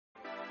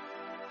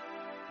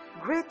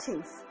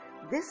Greetings.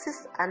 This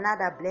is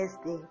another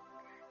blessed day,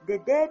 the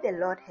day the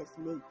Lord has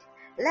made.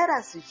 Let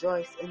us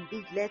rejoice and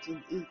be glad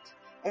in it.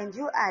 And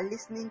you are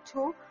listening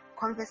to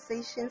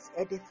Conversations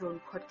at the Throne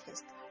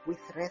podcast with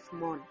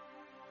Rethmon.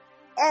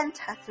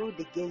 Enter through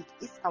the gate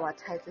is our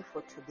title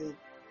for today.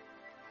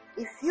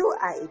 If you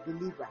are a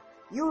believer,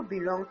 you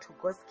belong to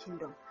God's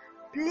kingdom.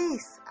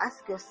 Please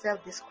ask yourself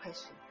this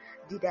question: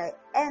 did I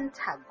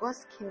enter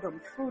God's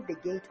kingdom through the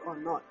gate or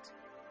not?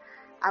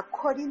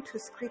 According to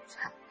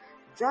scripture,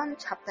 John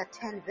chapter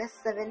 10 verse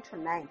 7 to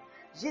 9,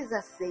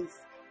 Jesus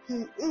says,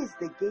 He is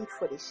the gate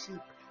for the sheep,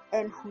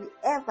 and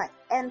whoever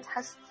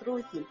enters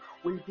through Him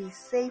will be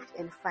saved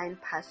and find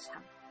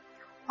pasture.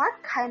 What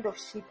kind of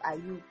sheep are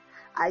you?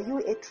 Are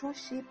you a true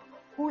sheep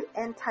who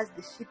enters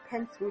the sheep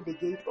pen through the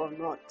gate or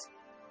not?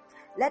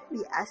 Let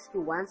me ask you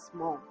once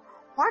more,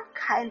 what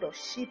kind of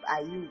sheep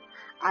are you?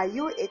 Are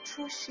you a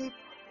true sheep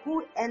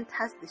who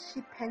enters the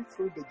sheep pen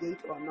through the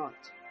gate or not?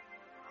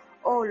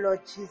 Oh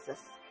Lord Jesus,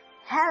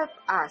 help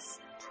us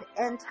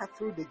to enter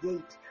through the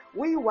gate.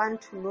 We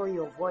want to know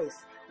your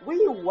voice.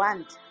 We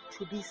want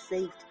to be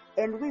saved,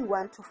 and we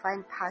want to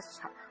find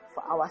pasture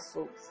for our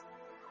souls.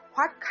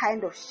 What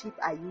kind of sheep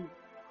are you?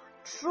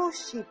 True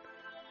sheep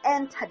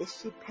enter the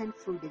sheep pen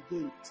through the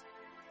gate.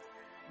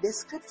 The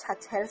scripture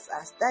tells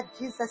us that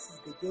Jesus is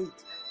the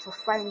gate to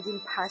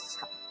finding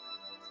pasture.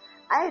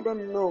 I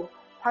don't know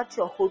what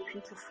you're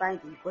hoping to find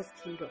in God's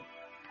kingdom,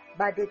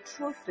 but the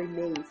truth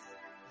remains.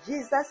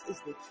 Jesus is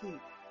the key.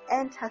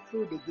 Enter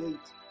through the gate.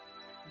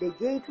 The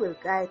gate will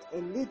guide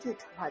and lead you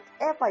to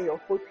whatever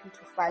you're hoping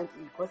to find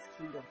in God's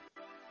kingdom.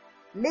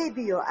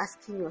 Maybe you're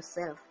asking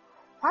yourself,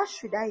 what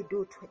should I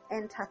do to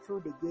enter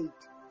through the gate?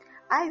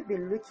 I've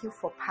been looking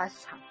for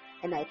pasture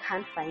and I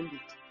can't find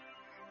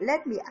it.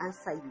 Let me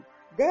answer you.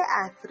 There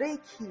are 3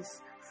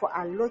 keys for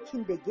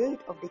unlocking the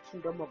gate of the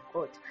kingdom of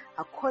God,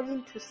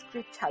 according to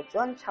scripture,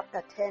 John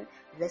chapter 10,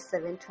 verse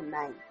 7 to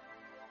 9.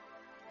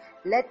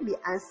 Let me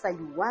answer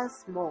you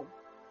once more.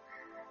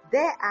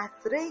 There are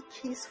 3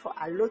 keys for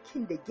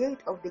unlocking the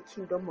gate of the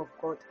kingdom of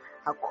God,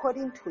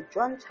 according to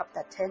John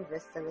chapter 10,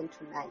 verse 7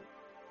 to 9.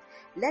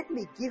 Let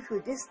me give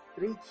you these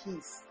 3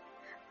 keys.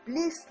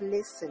 Please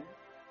listen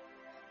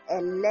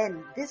and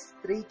learn these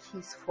 3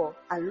 keys for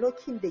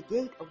unlocking the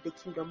gate of the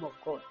kingdom of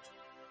God.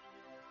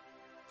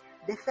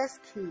 The first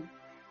key: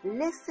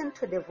 listen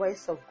to the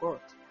voice of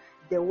God,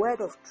 the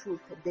word of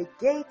truth, the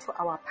gate to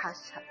our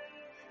pasture.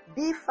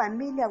 Be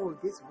familiar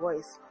with this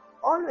voice.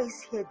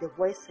 Always hear the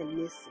voice and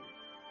listen.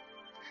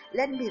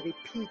 Let me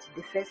repeat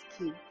the first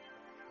key.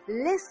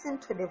 Listen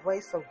to the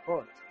voice of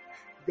God,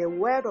 the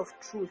word of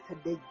truth,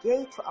 the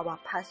gate to our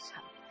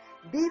pasture.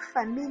 Be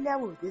familiar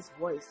with this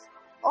voice.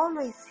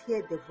 Always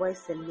hear the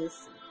voice and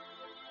listen.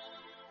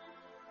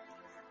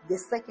 The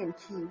second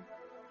key: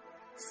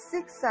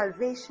 seek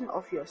salvation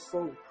of your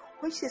soul,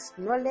 which is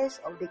knowledge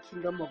of the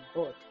kingdom of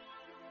God,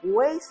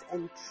 ways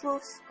and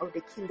truths of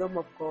the kingdom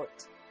of God.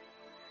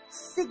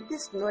 Seek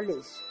this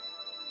knowledge.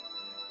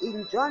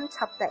 In John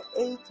chapter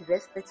 8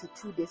 verse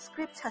 32, the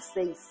scripture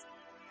says,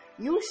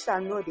 You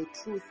shall know the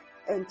truth,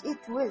 and it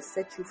will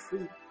set you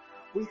free.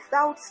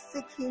 Without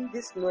seeking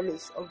this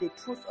knowledge of the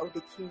truth of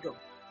the kingdom,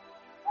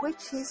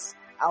 which is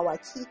our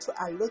key to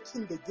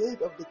unlocking the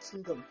gate of the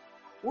kingdom,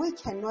 we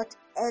cannot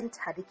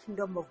enter the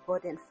kingdom of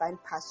God and find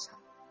pasture.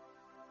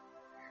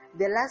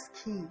 The last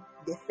key,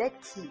 the third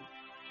key: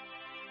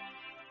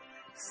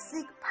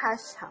 seek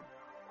pasture,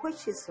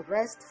 which is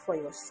rest for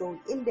your soul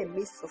in the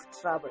midst of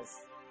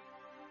troubles.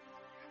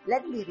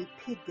 Let me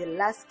repeat the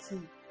last key,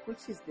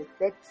 which is the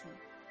third key.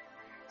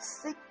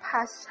 Seek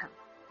pasture,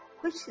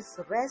 which is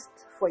rest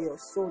for your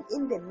soul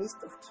in the midst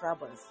of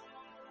troubles.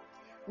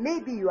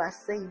 Maybe you are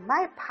saying,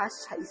 my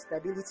pasture is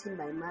stability in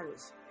my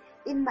marriage,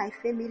 in my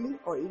family,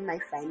 or in my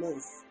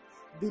finance.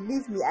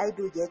 Believe me, I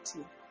do get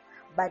you.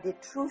 But the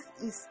truth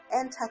is,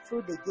 enter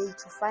through the gate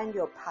to find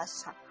your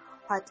pasture.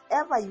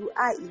 Whatever you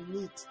are in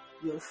need,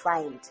 you'll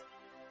find.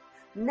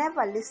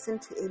 Never listen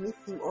to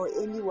anything or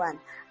anyone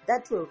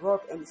that will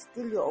rob and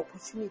steal your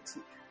opportunity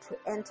to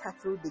enter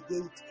through the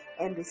gate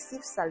and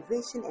receive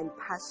salvation and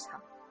pasture.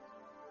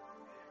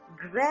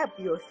 Grab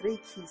your 3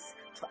 keys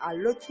to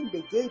unlocking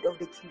the gate of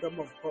the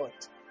kingdom of God.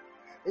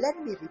 Let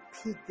me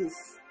repeat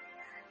this.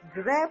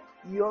 Grab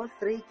your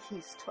 3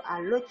 keys to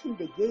unlocking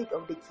the gate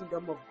of the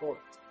kingdom of God.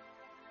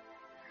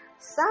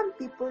 Some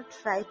people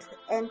try to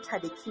enter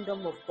the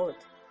kingdom of God,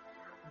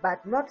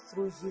 but not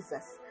through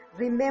Jesus.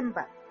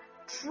 Remember,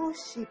 true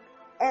sheep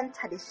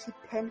enter the sheep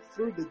pen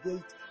through the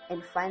gate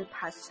and find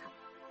pasture.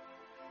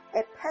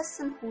 A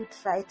person who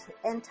tries to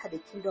enter the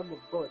kingdom of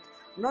God,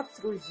 not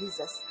through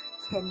Jesus,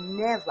 can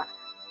never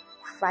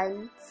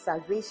find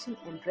salvation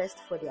and rest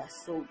for their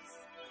souls.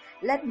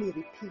 Let me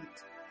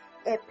repeat.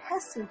 A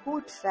person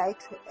who tries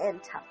to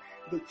enter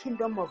the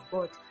kingdom of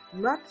God,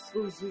 not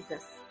through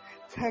Jesus,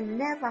 can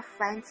never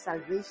find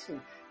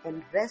salvation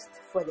and rest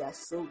for their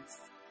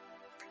souls.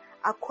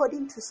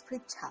 According to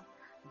scripture,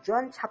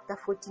 John chapter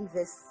 14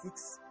 verse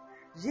 6,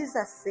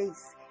 Jesus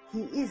says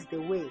He is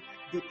the way,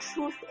 the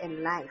truth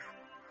and life.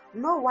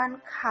 No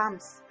one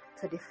comes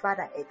to the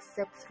Father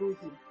except through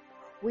Him.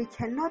 We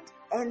cannot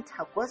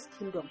enter God's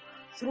kingdom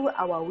through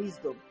our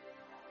wisdom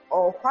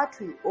or what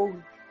we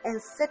own, and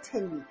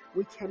certainly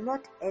we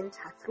cannot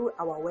enter through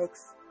our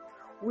works.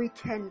 We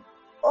can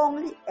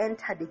only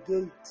enter the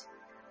gate,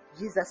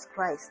 Jesus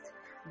Christ,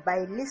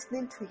 by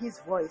listening to his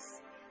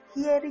voice,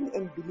 hearing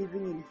and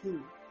believing in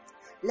him.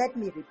 Let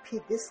me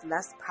repeat this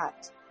last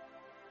part.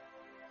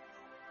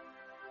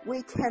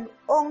 We can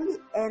only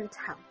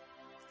enter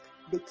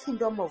the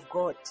kingdom of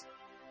God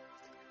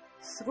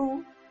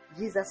through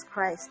Jesus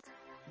Christ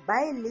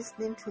by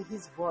listening to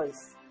his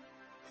voice,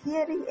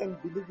 hearing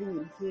and believing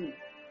in him.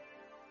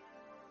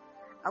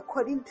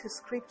 According to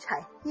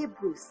scripture,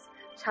 Hebrews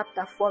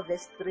chapter 4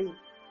 verse 3,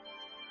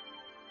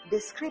 the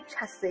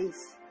scripture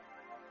says,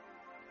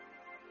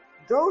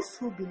 those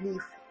who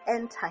believe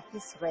enter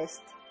his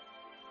rest.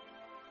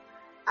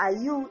 Are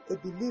you a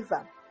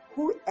believer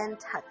who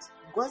entered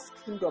God's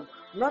kingdom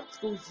not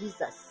through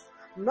Jesus,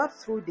 not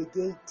through the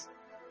gate?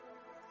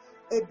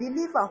 A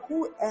believer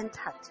who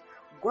entered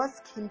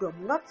God's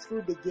kingdom not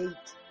through the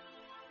gate.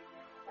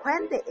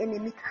 When the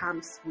enemy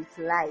comes with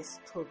lies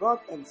to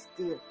rob and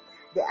steal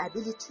the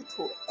ability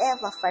to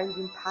ever find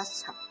him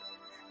pasture,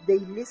 they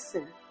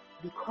listen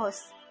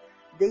because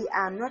they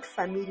are not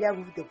familiar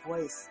with the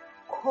voice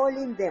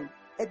calling them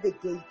at the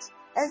gate,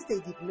 as they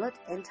did not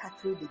enter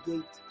through the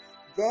gate.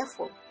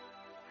 Therefore,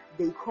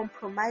 they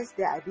compromise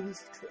their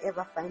ability to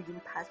ever find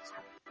him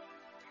pasture.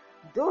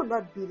 Do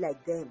not be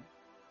like them.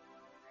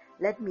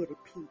 Let me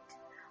repeat.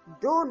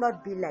 Do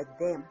not be like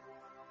them.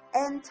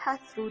 Enter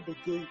through the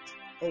gate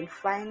and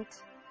find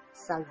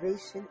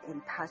salvation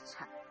and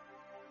pasture.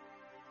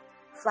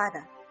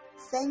 Father,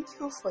 thank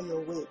you for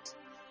your word.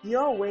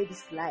 Your word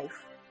is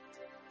life.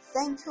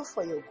 Thank you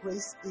for your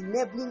grace,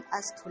 enabling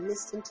us to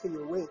listen to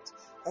your word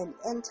and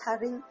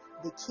entering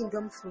the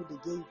kingdom through the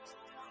gate.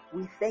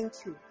 We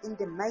thank you in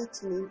the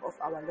mighty name of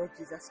our Lord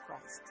Jesus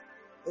Christ.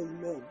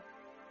 Amen.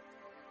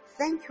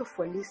 Thank you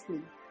for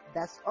listening.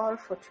 That's all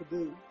for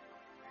today.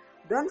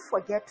 Don't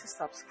forget to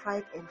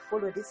subscribe and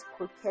follow this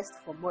podcast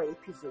for more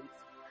episodes.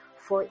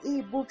 For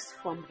ebooks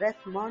from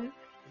Rethmon,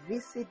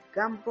 visit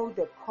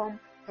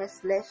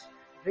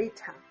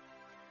gumroad.com/Rita.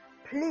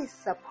 Please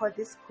support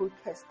this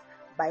podcast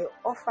by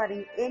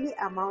offering any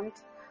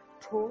amount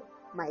to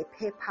my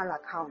PayPal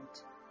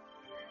account,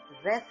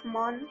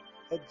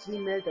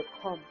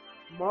 rethmon@gmail.com.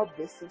 More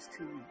blessings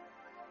to you.